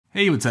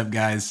Hey, what's up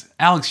guys?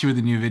 Alex here with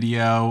a new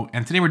video,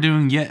 and today we're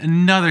doing yet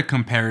another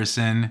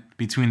comparison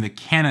between the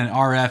Canon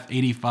RF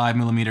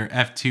 85mm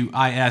f2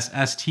 IS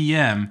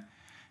STM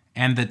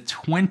and the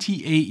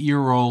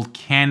 28-year-old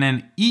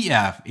Canon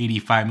EF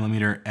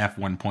 85mm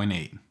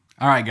f1.8.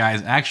 Alright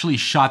guys, I actually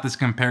shot this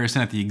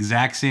comparison at the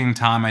exact same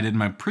time I did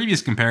my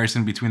previous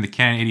comparison between the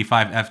Canon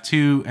 85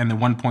 f2 and the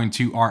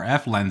 1.2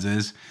 RF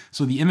lenses,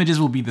 so the images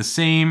will be the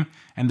same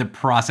and the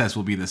process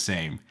will be the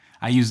same.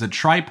 I used a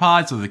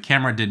tripod so the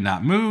camera did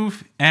not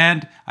move,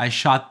 and I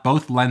shot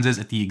both lenses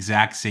at the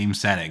exact same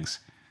settings.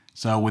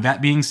 So with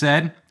that being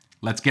said,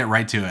 let's get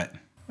right to it.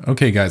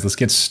 Okay guys, let's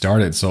get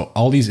started. So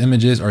all these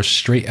images are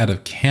straight out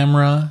of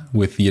camera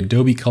with the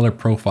Adobe Color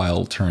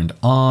Profile turned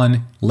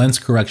on, lens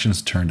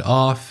corrections turned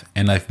off,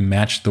 and I've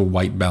matched the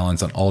white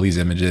balance on all these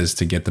images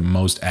to get the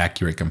most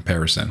accurate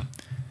comparison.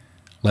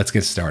 Let's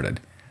get started.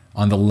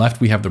 On the left,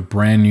 we have the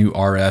brand new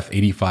RF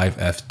 85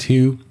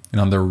 f2. And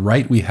on the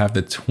right, we have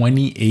the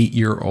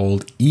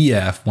 28-year-old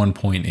EF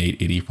 1.8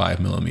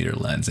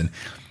 85mm lens. And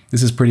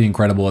this is pretty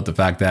incredible at the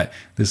fact that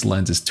this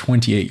lens is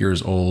 28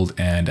 years old,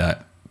 and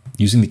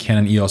using the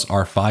Canon EOS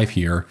R5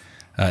 here,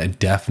 it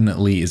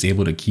definitely is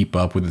able to keep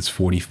up with its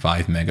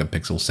 45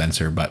 megapixel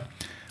sensor. But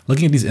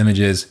looking at these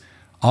images,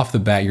 off the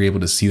bat, you're able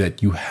to see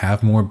that you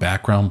have more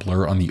background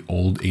blur on the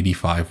old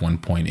 85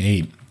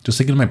 1.8. Just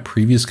like in my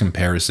previous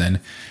comparison,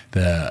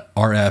 the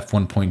RF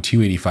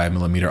 1.2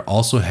 85mm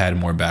also had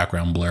more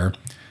background blur.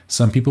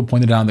 Some people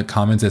pointed out in the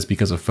comments that's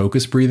because of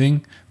focus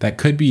breathing. That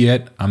could be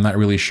it. I'm not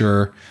really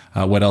sure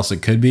what else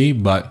it could be,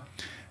 but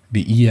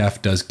the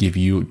EF does give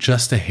you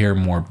just a hair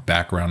more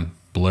background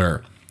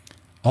blur.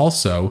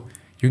 Also,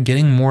 you're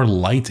getting more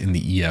light in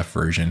the EF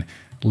version.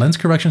 Lens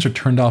corrections are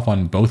turned off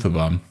on both of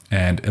them,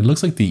 and it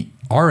looks like the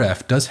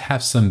RF does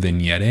have some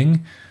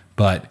vignetting,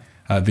 but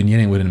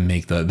vignetting wouldn't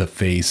make the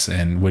face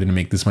and wouldn't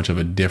make this much of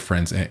a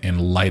difference in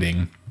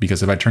lighting,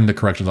 because if I turned the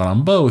corrections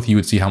on both, you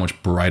would see how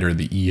much brighter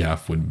the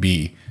EF would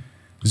be.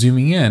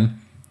 Zooming in,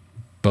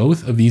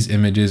 both of these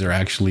images are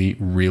actually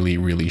really,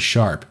 really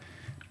sharp,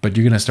 but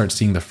you're gonna start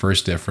seeing the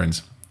first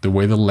difference, the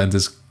way the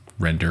lenses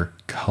render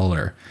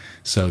color.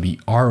 So the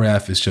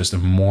RF is just a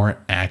more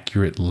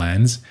accurate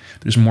lens.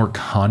 There's more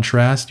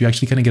contrast. You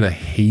actually kind of get a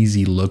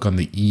hazy look on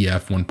the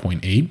EF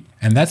 1.8.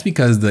 And that's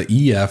because the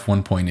EF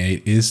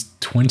 1.8 is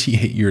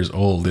 28 years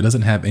old. It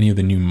doesn't have any of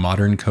the new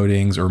modern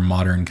coatings or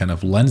modern kind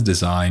of lens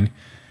design.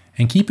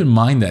 And keep in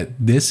mind that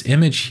this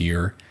image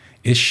here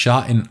is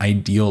shot in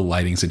ideal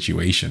lighting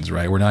situations,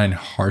 right? We're not in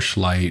harsh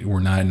light. We're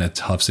not in a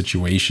tough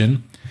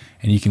situation.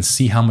 And you can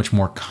see how much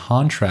more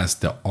contrast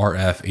the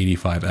RF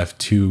 85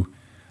 f2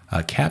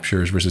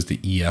 captures versus the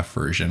EF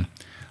version.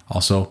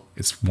 Also,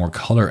 it's more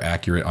color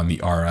accurate on the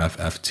RF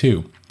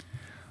f2.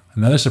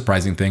 Another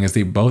surprising thing is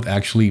they both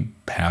actually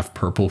have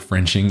purple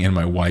fringing in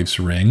my wife's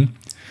ring.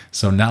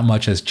 So not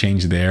much has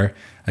changed there.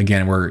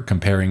 Again, we're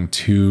comparing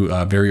two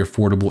very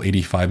affordable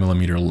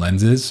 85mm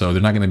lenses, so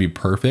they're not going to be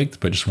perfect,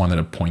 but just wanted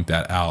to point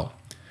that out.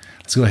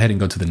 Let's go ahead and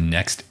go to the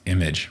next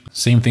image.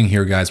 Same thing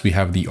here, guys. We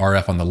have the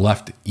RF on the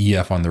left,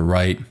 EF on the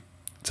right.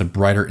 It's a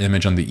brighter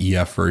image on the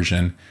EF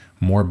version,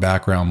 more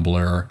background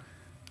blur.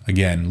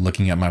 Again,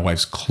 looking at my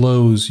wife's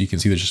clothes, you can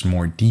see there's just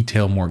more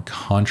detail, more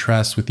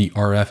contrast with the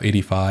RF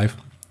 85.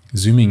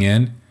 Zooming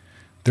in,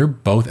 they're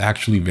both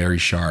actually very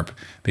sharp.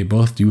 They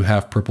both do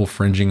have purple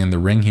fringing in the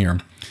ring here.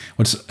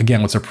 What's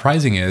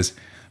surprising is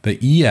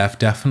the EF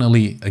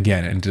definitely,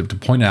 again, and to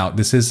point out,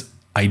 this is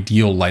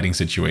ideal lighting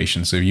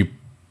situation. So if you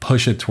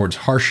push it towards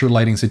harsher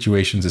lighting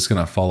situations, it's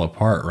gonna fall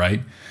apart,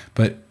 right?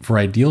 But for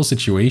ideal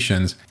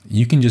situations,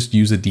 you can just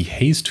use a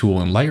dehaze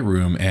tool in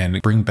Lightroom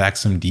and bring back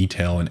some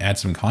detail and add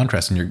some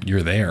contrast, and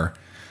you're there.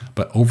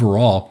 But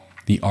overall,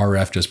 the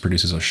RF just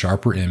produces a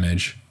sharper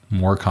image,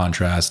 more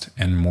contrast,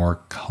 and more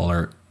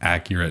color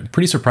accurate.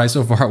 Pretty surprised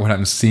so far at what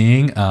I'm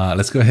seeing.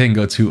 Let's go ahead and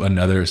go to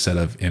another set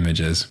of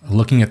images.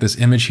 Looking at this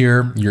image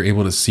here, you're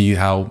able to see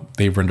how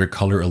they render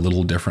color a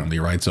little differently,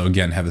 right? So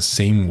again, have the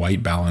same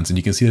white balance, and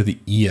you can see that the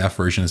EF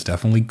version is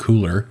definitely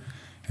cooler,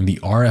 and the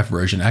RF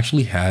version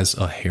actually has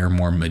a hair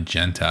more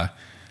magenta.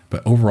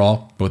 But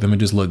overall, both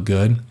images look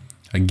good.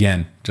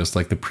 Again, just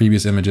like the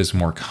previous images,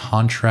 more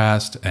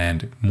contrast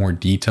and more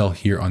detail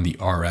here on the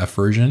RF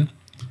version.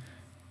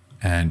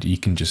 And you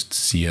can just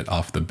see it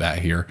off the bat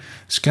here.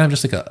 It's kind of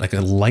just like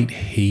a light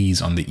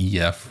haze on the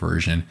EF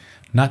version.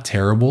 Not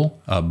terrible,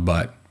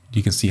 but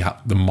you can see how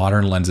the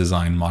modern lens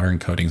design, modern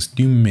coatings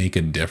do make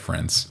a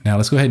difference. Now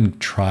let's go ahead and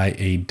try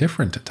a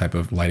different type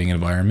of lighting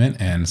environment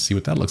and see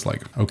what that looks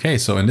like. Okay,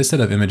 so in this set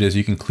of images,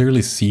 you can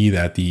clearly see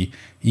that the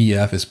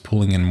EF is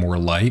pulling in more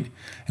light.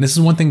 And this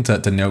is one thing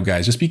to note,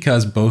 guys, just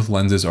because both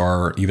lenses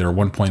are either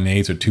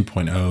 1.8s or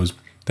 2.0s,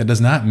 that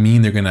does not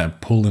mean they're gonna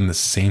pull in the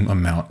same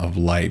amount of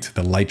light,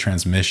 the light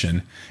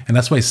transmission. And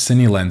that's why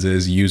cine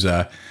lenses use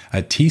a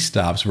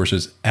T-stops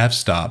versus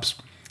f-stops.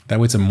 That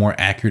way it's a more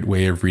accurate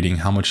way of reading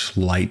how much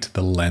light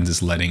the lens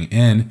is letting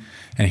in.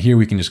 And here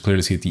we can just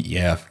clearly see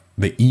that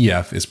the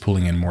EF is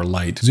pulling in more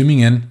light. Zooming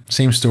in,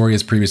 same story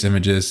as previous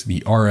images.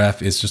 The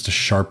RF is just a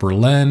sharper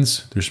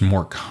lens. There's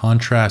more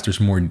contrast. There's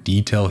more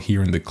detail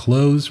here in the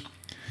close.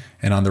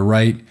 And on the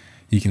right,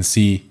 you can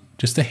see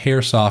just a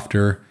hair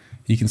softer.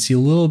 You can see a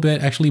little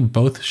bit, actually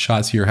both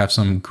shots here have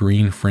some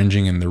green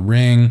fringing in the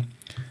ring.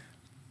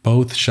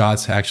 Both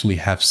shots actually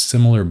have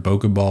similar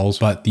bokeh balls,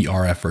 but the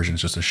RF version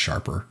is just a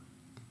sharper,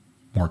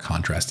 more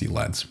contrasty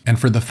lens. And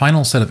for the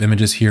final set of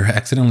images here, I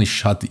accidentally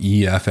shot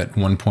the EF at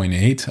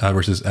 1.8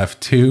 versus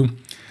f2.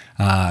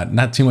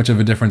 Not too much of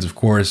a difference, of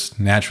course.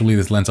 Naturally,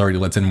 this lens already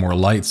lets in more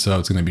light, so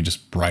it's gonna be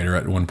just brighter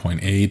at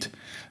 1.8.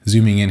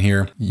 Zooming in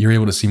here, you're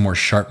able to see more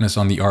sharpness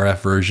on the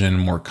RF version,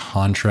 more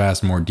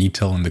contrast, more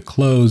detail in the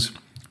close,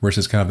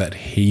 versus kind of that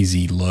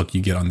hazy look you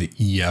get on the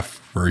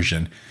EF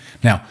version.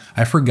 Now,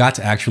 I forgot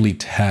to actually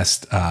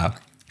test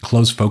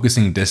close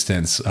focusing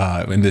distance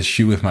in this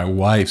shoot with my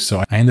wife. So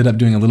I ended up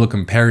doing a little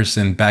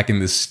comparison back in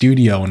the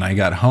studio when I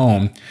got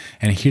home.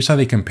 And here's how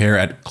they compare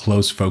at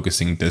close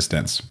focusing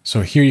distance.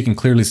 So here you can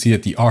clearly see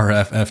that the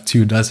RF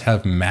f2 does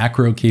have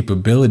macro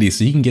capability.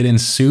 So you can get in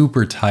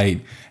super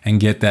tight and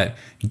get that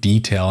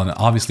detail. And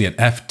obviously at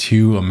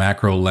f2, a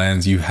macro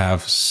lens, you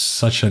have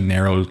such a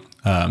narrow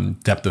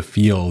depth of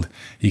field.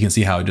 You can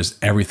see how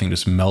everything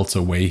just melts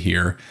away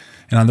here.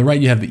 And on the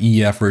right, you have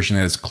the EF version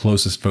at its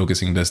closest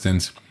focusing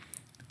distance.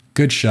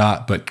 Good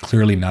shot, but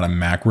clearly not a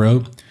macro.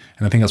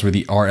 And I think that's where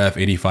the RF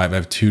 85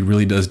 f2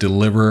 really does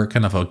deliver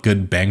kind of a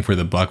good bang for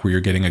the buck, where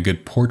you're getting a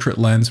good portrait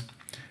lens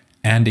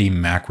and a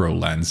macro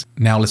lens.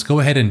 Now let's go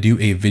ahead and do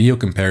a video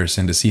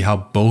comparison to see how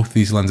both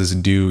these lenses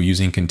do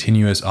using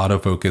continuous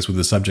autofocus with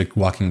the subject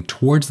walking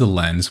towards the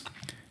lens,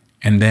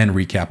 and then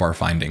recap our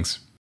findings.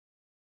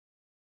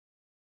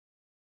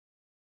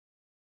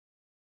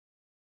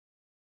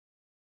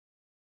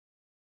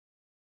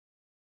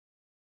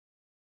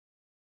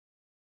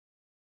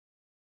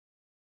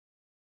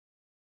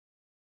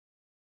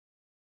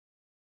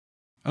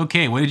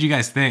 Okay, what did you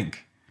guys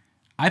think?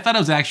 I thought it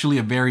was actually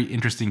a very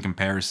interesting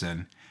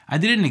comparison. I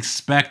didn't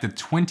expect the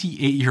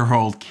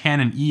 28-year-old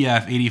Canon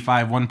EF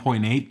 85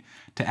 1.8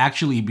 to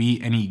actually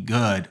be any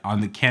good on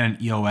the Canon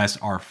EOS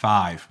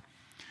R5.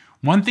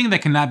 One thing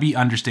that cannot be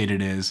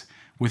understated is,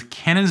 with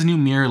Canon's new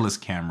mirrorless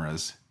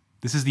cameras,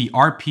 this is the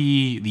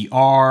RP, the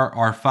R,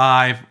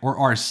 R5, or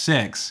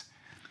R6,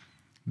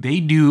 they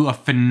do a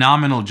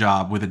phenomenal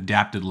job with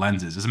adapted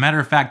lenses. As a matter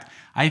of fact,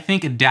 I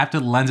think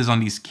adapted lenses on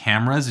these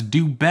cameras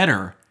do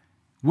better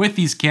with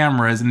these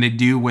cameras than they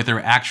do with their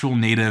actual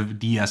native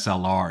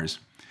DSLRs.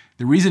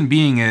 The reason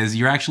being is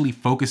you're actually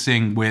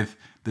focusing with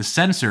the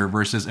sensor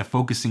versus a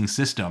focusing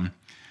system.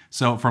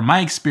 So from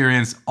my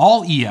experience,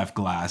 all EF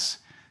glass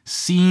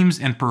seems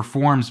and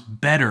performs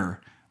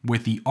better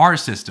with the R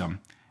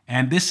system,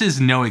 and this is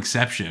no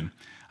exception.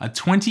 A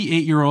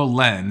 28-year-old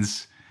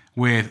lens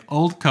with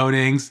old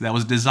coatings that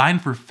was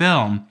designed for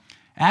film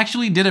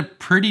actually did a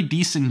pretty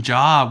decent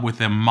job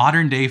with a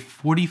modern day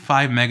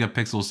 45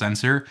 megapixel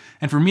sensor.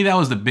 And for me, that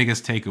was the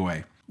biggest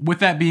takeaway. With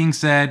that being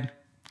said,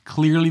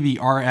 clearly the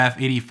RF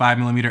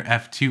 85mm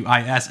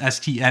f2.IS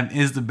STM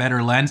is the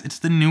better lens. It's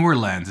the newer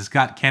lens. It's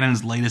got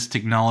Canon's latest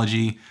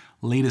technology,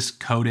 latest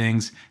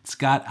coatings. It's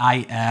got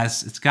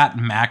IS, it's got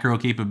macro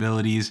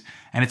capabilities,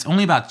 and it's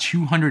only about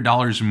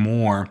 $200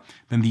 more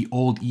than the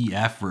old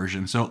EF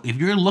version. So if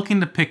you're looking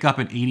to pick up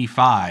an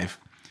 85,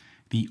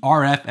 the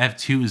RF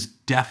f2 is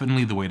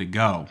definitely the way to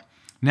go.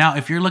 Now,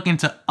 if you're looking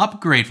to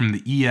upgrade from the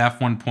EF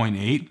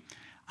 1.8,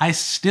 I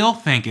still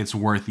think it's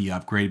worth the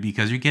upgrade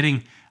because you're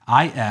getting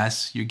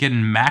IS, you're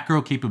getting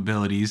macro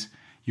capabilities,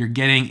 you're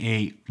getting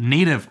a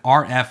native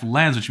RF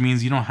lens, which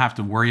means you don't have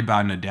to worry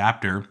about an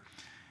adapter.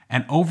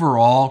 And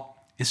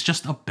overall, it's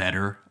just a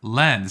better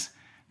lens.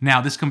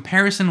 Now, this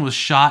comparison was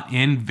shot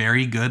in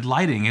very good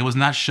lighting. It was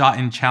not shot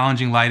in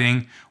challenging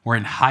lighting or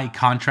in high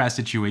contrast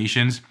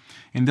situations.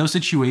 In those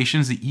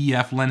situations, the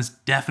EF lens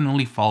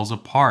definitely falls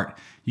apart.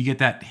 You get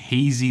that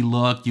hazy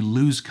look, you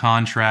lose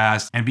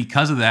contrast, and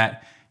because of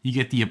that, you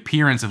get the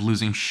appearance of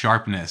losing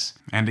sharpness.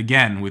 And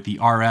again, with the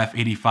RF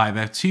 85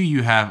 f2,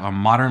 you have a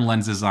modern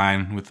lens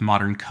design with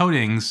modern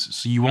coatings,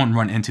 so you won't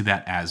run into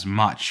that as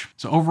much.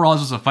 So overall,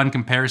 this was a fun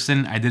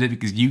comparison. I did it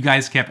because you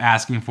guys kept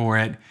asking for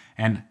it.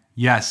 And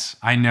yes,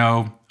 I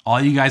know all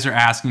you guys are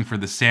asking for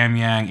the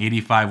Samyang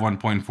 85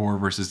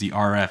 1.4 versus the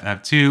RF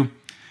f2.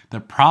 The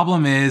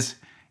problem is,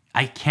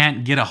 I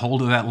can't get a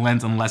hold of that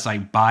lens unless I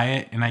buy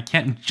it, and I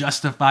can't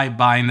justify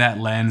buying that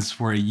lens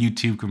for a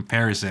YouTube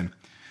comparison.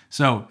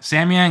 So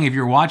Samyang, if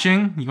you're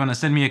watching, you want to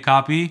send me a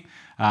copy,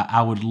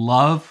 I would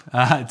love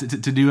to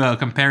do a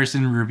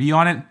comparison review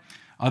on it.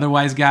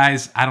 Otherwise,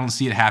 guys, I don't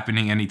see it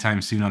happening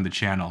anytime soon on the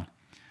channel.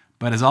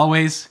 But as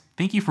always,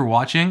 thank you for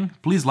watching.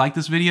 Please like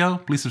this video,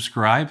 please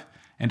subscribe,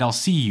 and I'll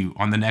see you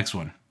on the next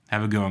one.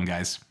 Have a good one,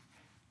 guys.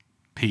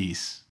 Peace.